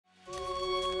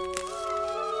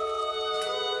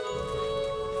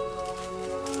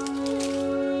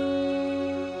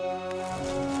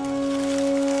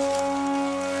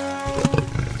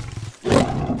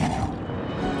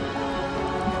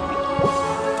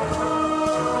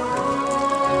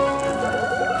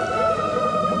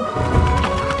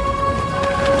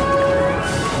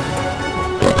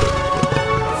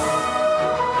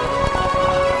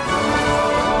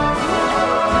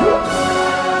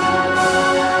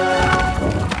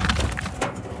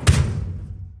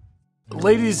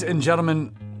Ladies and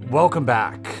gentlemen, welcome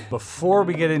back. Before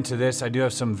we get into this, I do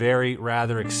have some very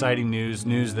rather exciting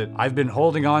news that I've been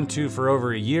holding on to for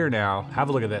over a year now. Have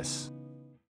a look at this.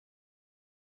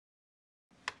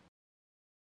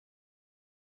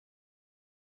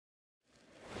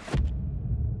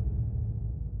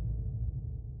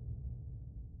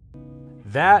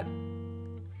 That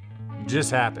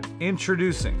just happened.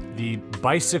 Introducing the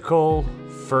Bicycle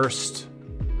First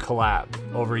collab.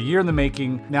 Over a year in the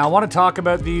making. Now I want to talk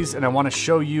about these and I want to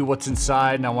show you what's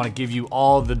inside and I want to give you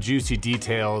all the juicy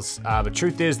details. But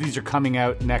truth is, these are coming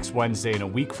out next Wednesday, in a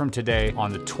week from today,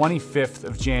 on the 25th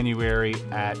of January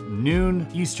at noon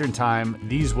Eastern time.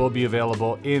 These will be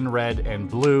available in red and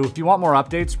blue. If you want more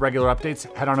updates, regular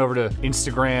updates, head on over to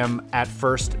Instagram at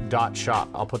first.shop.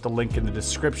 I'll put the link in the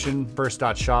description,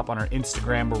 first.shop on our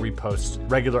Instagram, where we post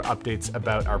regular updates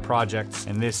about our projects.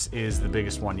 And this is the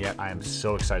biggest one yet. I am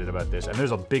so excited about this. And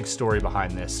there's a big story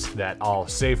behind this that I'll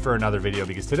save for another video,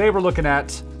 because today we're looking at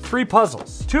 3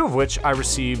 puzzles, 2 of which I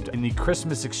received in the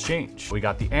Christmas exchange. We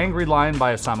got the Angry Lion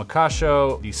by Osamu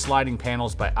Kasho, the Sliding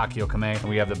Panels by Akio Kame, and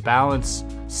we have the Balance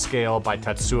Scale by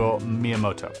Tatsuo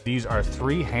Miyamoto. These are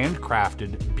 3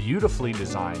 handcrafted, beautifully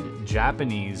designed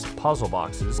Japanese puzzle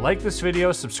boxes. Like this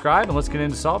video, subscribe, and let's get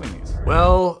into solving these.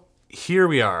 Well, here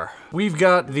we are. We've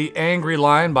got the Angry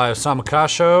Lion by Osamu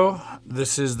Kasho.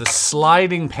 This is the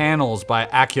Sliding Panels by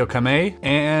Akio Kame,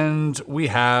 and we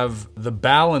have the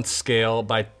Balance Scale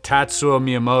by Tatsuo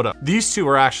Miyamoto. These 2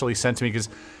 were actually sent to me because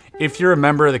if you're a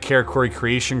member of the Karakuri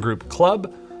Creation Group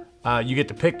Club, you get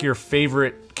to pick your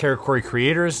favorite Karakuri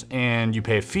creators and you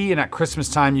pay a fee, and at Christmas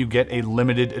time you get a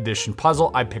limited edition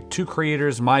puzzle. I picked 2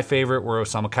 creators. My favorite were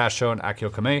Osamu Kasho and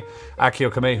Akio Kame.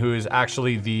 Akio Kame, who is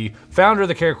actually the founder of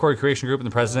the Karakuri Creation Group and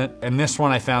the president, and this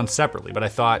one I found separately, but I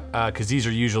thought, because these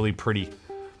are usually pretty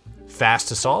fast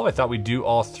to solve, I thought we'd do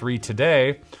all 3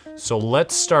 today. So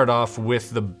let's start off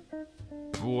with the,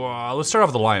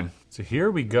 lion. So here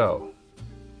we go.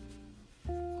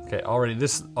 Okay,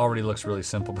 this already looks really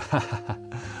simple.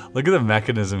 Look at the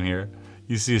mechanism here.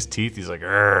 You see his teeth, he's like,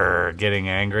 getting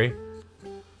angry.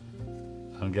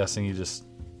 I'm guessing you just,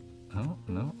 oh,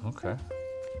 no, okay.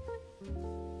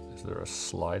 Is there a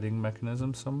sliding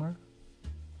mechanism somewhere?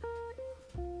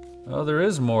 Oh, there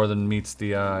is more than meets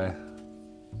the eye.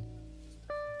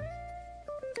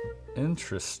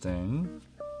 Interesting.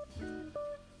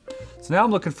 So now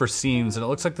I'm looking for seams, and it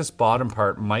looks like this bottom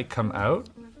part might come out.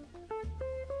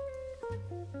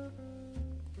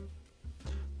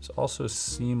 There's also a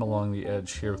seam along the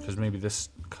edge here, because maybe this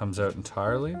comes out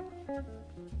entirely.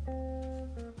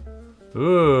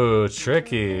 Ooh,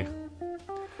 tricky.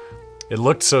 It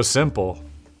looked so simple.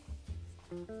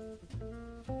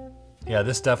 Yeah,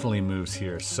 this definitely moves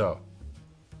here, so.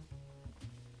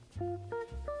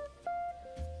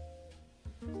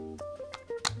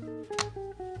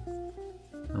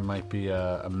 There might be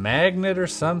a magnet or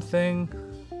something.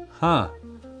 Huh.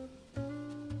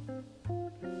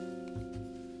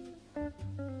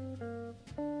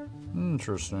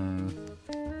 Interesting.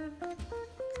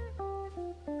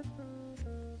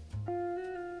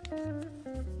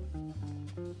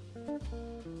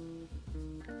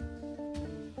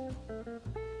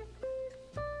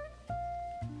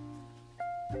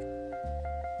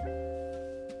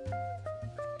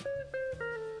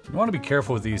 You want to be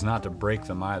careful with these not to break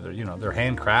them either. You know, they're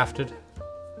handcrafted.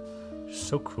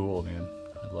 So cool, man.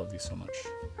 I love these so much.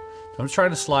 I'm just trying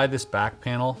to slide this back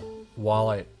panel while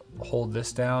I hold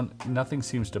this down. Nothing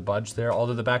seems to budge there,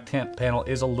 although the back panel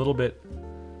is a little bit,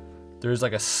 there's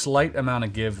like a slight amount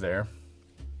of give there.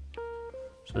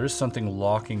 So there's something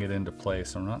locking it into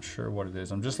place. I'm not sure what it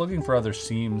is. I'm just looking for other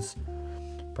seams.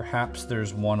 Perhaps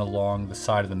there's one along the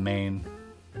side of the main.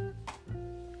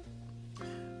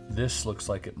 This looks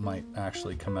like it might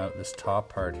actually come out this top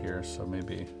part here. So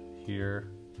maybe here,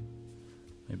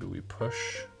 maybe we push.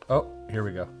 Oh, here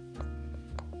we go.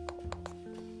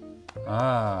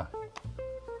 Ah,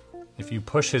 if you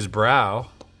push his brow,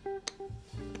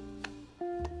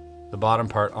 the bottom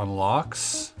part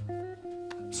unlocks.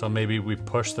 So maybe we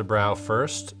push the brow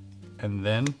first, and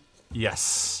then,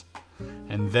 yes.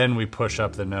 And then we push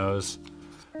up the nose,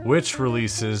 which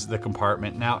releases the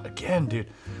compartment. Now, again, dude,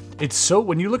 it's so,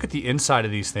 when you look at the inside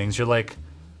of these things, you're like,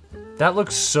 that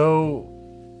looks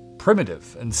so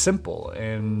primitive and simple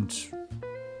and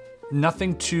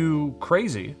nothing too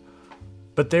crazy.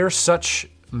 But they're such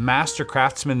master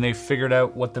craftsmen, they've figured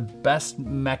out what the best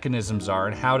mechanisms are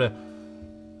and how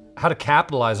to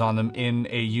capitalize on them in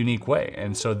a unique way.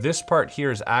 And so this part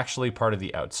here is actually part of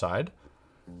the outside.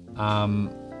 And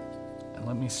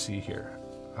let me see here.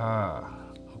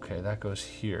 Okay, that goes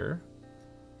here.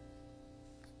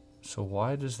 So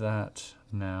why does that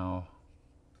now?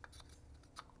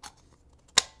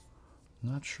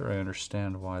 I'm not sure I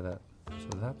understand why that.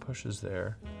 So that pushes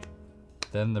there.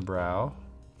 Then the brow.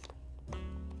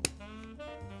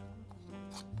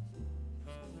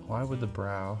 Why would the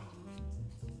brow?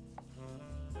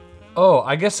 Oh,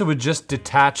 I guess it would just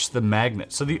detach the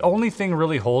magnet. So the only thing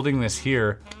really holding this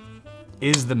here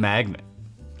is the magnet.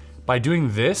 By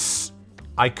doing this,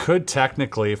 I could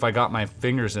technically, if I got my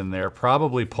fingers in there,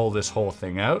 probably pull this whole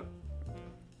thing out.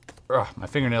 Ugh, my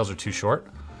fingernails are too short.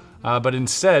 But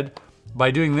instead, by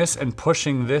doing this and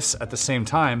pushing this at the same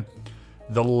time,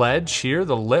 the ledge here,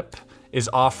 the lip, is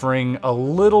offering a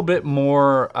little bit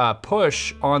more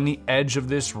push on the edge of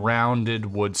this rounded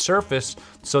wood surface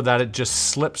so that it just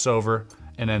slips over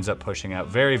and ends up pushing out.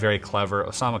 Very, very clever.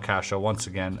 Osamu Kasho, once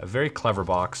again, a very clever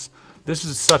box. This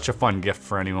is such a fun gift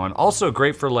for anyone. Also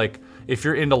great for like, if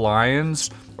you're into lions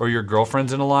or your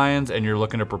girlfriend's into lions and you're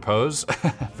looking to propose.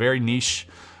 Very niche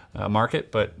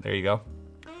market, but there you go.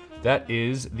 That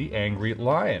is the Angry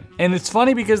Lion. And it's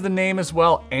funny because the name as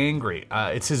well, Angry.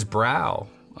 It's his brow.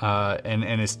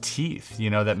 And his teeth, you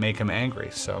know, that make him angry.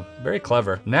 So very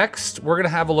clever. Next, we're gonna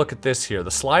have a look at this here.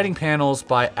 The sliding panels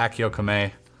by Akio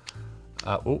Kame.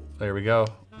 Oh, there we go.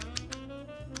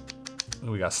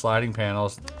 We got sliding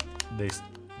panels.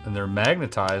 And they're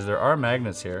magnetized. There are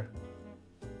magnets here.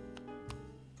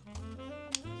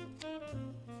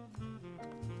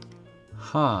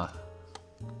 Huh.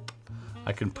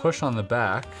 I can push on the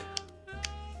back.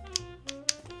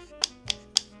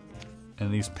 And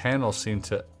these panels seem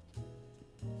to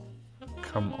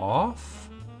come off.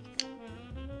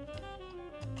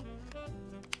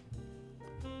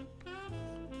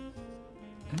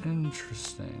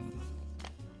 Interesting.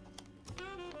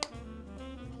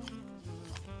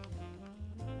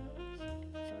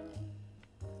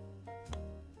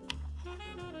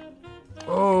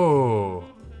 Oh.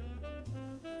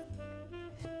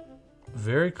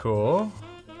 Very cool.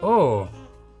 Oh.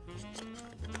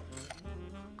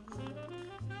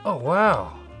 Oh,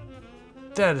 wow.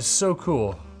 That is so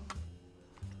cool.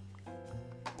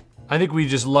 I think we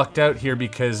just lucked out here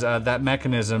because that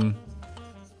mechanism,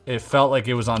 it felt like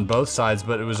it was on both sides,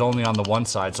 but it was only on the one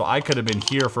side. So I could have been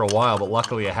here for a while, but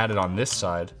luckily I had it on this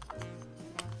side.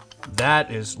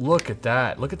 That is, look at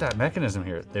that. Look at that mechanism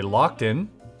here. They locked in.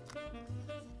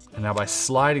 And now by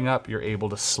sliding up, you're able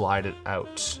to slide it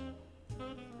out.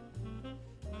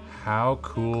 How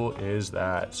cool is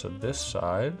that? So this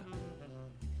side,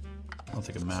 I don't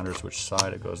think it matters which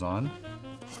side it goes on.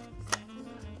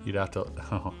 You'd have to,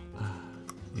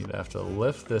 you'd have to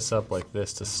lift this up like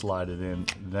this to slide it in,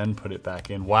 then put it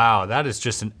back in. Wow, that is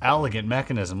just an elegant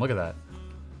mechanism. Look at that.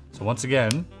 So once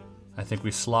again, I think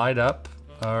we slide up,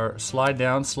 or slide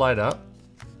down, slide up,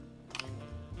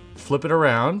 flip it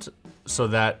around so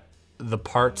that the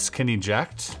parts can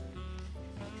eject.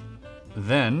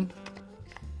 Then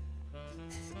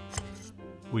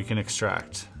we can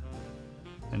extract.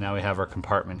 And now we have our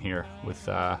compartment here with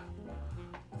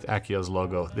Akio's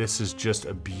logo. This is just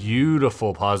a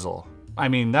beautiful puzzle. I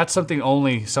mean, that's something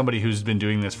only somebody who's been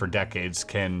doing this for decades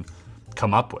can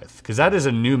come up with, because that is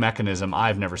a new mechanism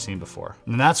I've never seen before.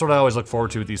 And that's what I always look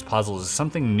forward to with these puzzles, is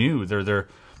something new. They're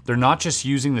not just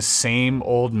using the same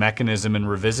old mechanism and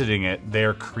revisiting it.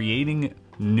 They're creating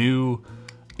new,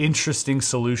 interesting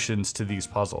solutions to these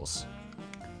puzzles.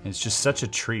 And it's just such a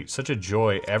treat, such a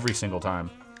joy every single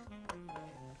time.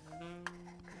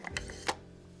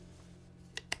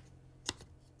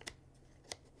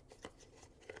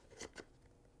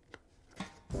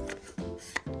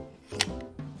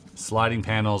 Sliding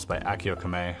panels by Akio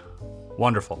Kame.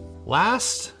 Wonderful.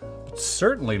 Last, but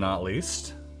certainly not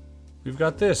least, we've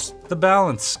got this, the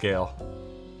balance scale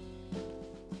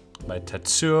by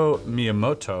Tetsuo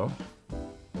Miyamoto.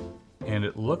 And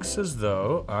it looks as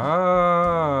though,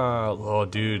 oh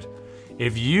dude,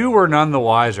 if you were none the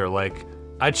wiser, like,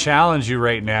 I challenge you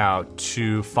right now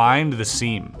to find the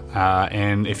seam.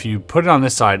 And if you put it on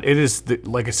this side, it is,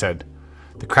 like I said,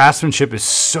 the craftsmanship is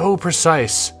so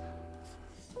precise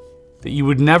that you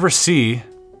would never see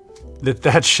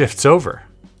that shifts over.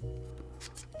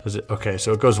 Does it? Okay,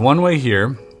 so it goes one way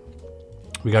here.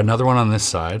 We got another one on this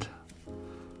side.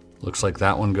 Looks like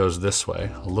that one goes this way,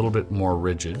 a little bit more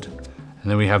rigid. And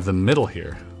then we have the middle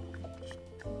here.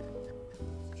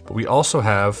 But we also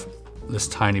have this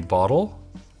tiny bottle,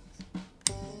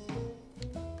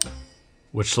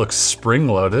 which looks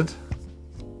spring-loaded.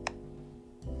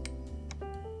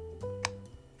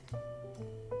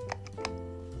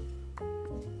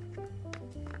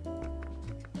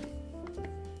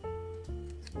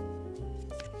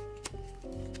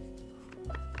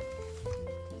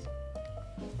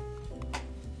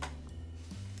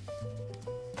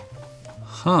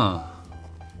 Huh.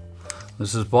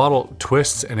 This bottle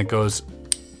twists and it goes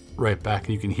right back.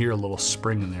 You can hear a little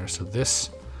spring in there. So this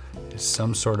is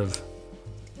some sort of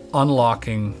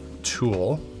unlocking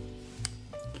tool.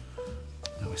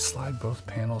 Now we slide both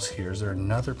panels here. Is there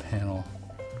another panel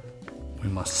we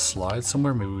must slide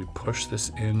somewhere? Maybe we push this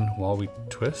in while we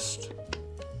twist.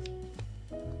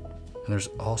 And there's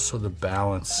also the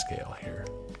balance scale here.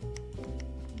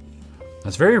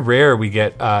 It's very rare we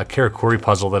get a Karakuri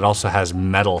puzzle that also has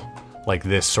metal like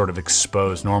this sort of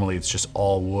exposed. Normally it's just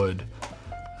all wood.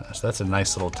 So that's a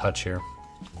nice little touch here.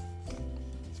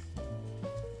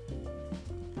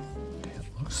 Okay, it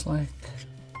looks like...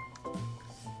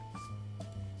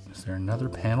 Is there another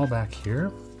panel back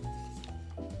here?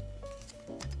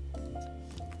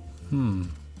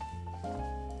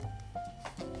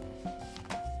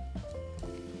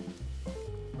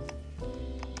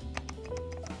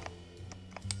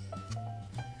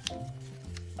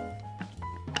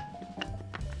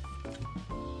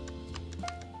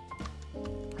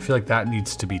 I feel like that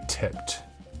needs to be tipped.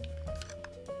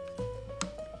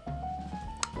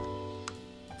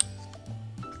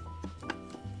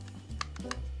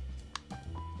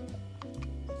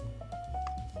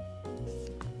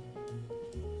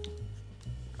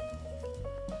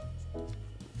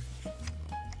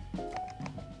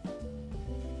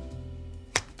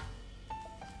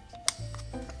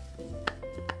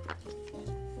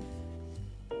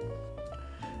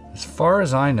 As far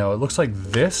as I know, it looks like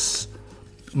this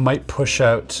might push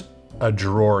out a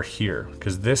drawer here,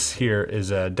 because this here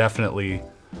is definitely,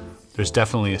 there's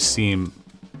definitely a seam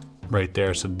right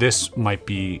there. So this might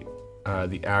be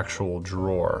the actual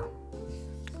drawer.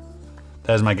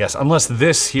 That is my guess. Unless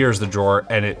this here is the drawer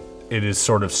and it is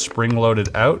sort of spring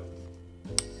loaded out.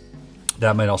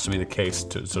 That might also be the case.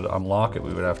 So to unlock it,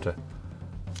 we would have to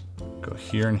go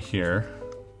here and here.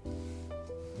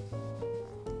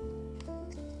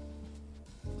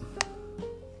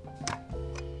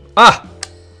 Ah!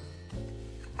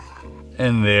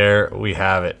 And there we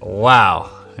have it. Wow,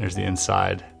 there's the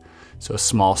inside. So a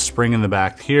small spring in the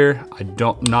back here.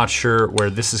 Not sure where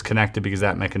this is connected because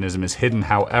that mechanism is hidden.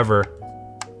 However,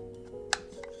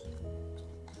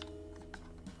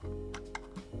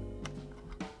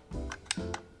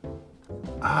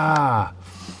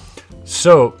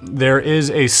 so there is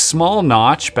a small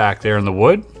notch back there in the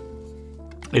wood.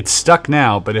 It's stuck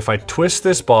now, but if I twist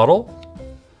this bottle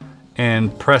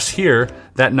and press here,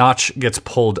 that notch gets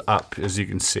pulled up, as you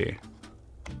can see.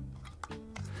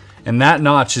 And that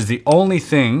notch is the only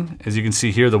thing, as you can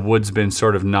see here, the wood's been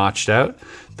sort of notched out.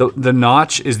 The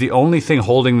notch is the only thing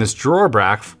holding this drawer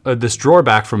back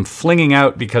from flinging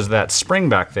out because of that spring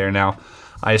back there. Now,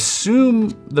 I assume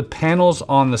the panels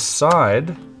on the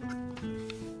side,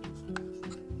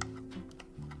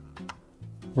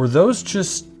 were those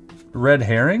just red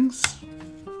herrings?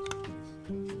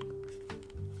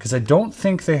 Because I don't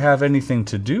think they have anything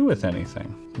to do with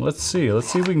anything. Let's see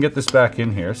if we can get this back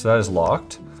in here. So that is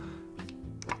locked.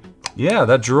 Yeah,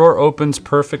 that drawer opens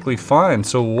perfectly fine.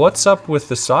 So what's up with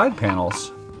the side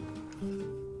panels?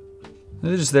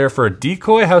 They're just there for a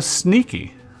decoy? How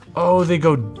sneaky. Oh, they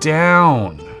go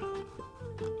down.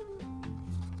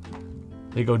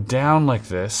 They go down like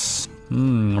this. There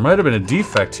might have been a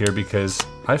defect here because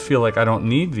I feel like I don't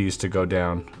need these to go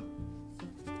down.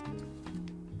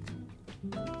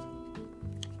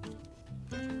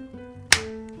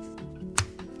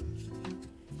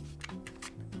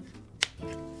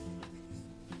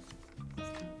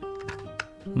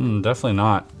 Definitely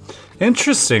not.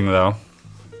 Interesting though.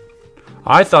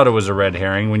 I thought it was a red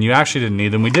herring when you actually didn't need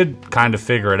them. We did kind of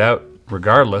figure it out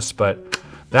regardless, but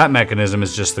that mechanism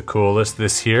is just the coolest.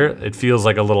 This here, it feels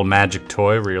like a little magic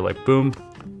toy where you're like boom,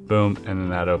 boom, and then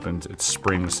that opens. It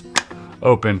springs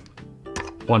open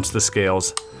once the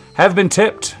scales have been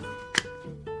tipped.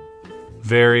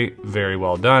 Very, very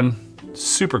well done.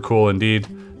 Super cool indeed.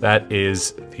 That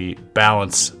is the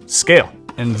balance scale.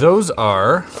 And those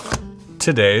are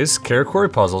today's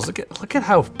Karakuri puzzles. Look at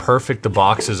how perfect the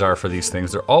boxes are for these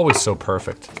things. They're always so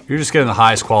perfect. You're just getting the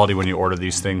highest quality when you order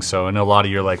these things. So I know a lot of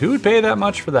you are like, who would pay that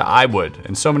much for that? I would,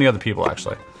 and so many other people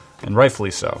actually, and rightfully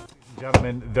so.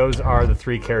 Gentlemen, those are the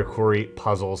 3 Karakuri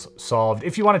puzzles solved.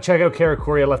 If you want to check out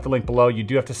Karakuri, I left the link below. You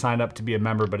do have to sign up to be a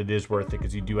member, but it is worth it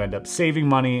because you do end up saving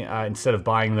money instead of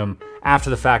buying them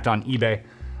after the fact on eBay.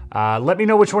 Let me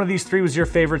know which one of these 3 was your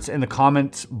favorites in the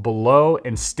comments below,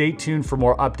 and stay tuned for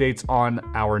more updates on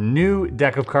our new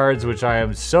deck of cards, which I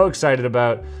am so excited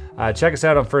about. Check us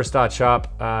out on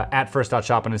first.shop, at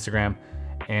first.shop on Instagram,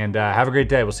 and have a great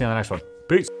day. We'll see you on the next one.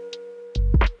 Peace.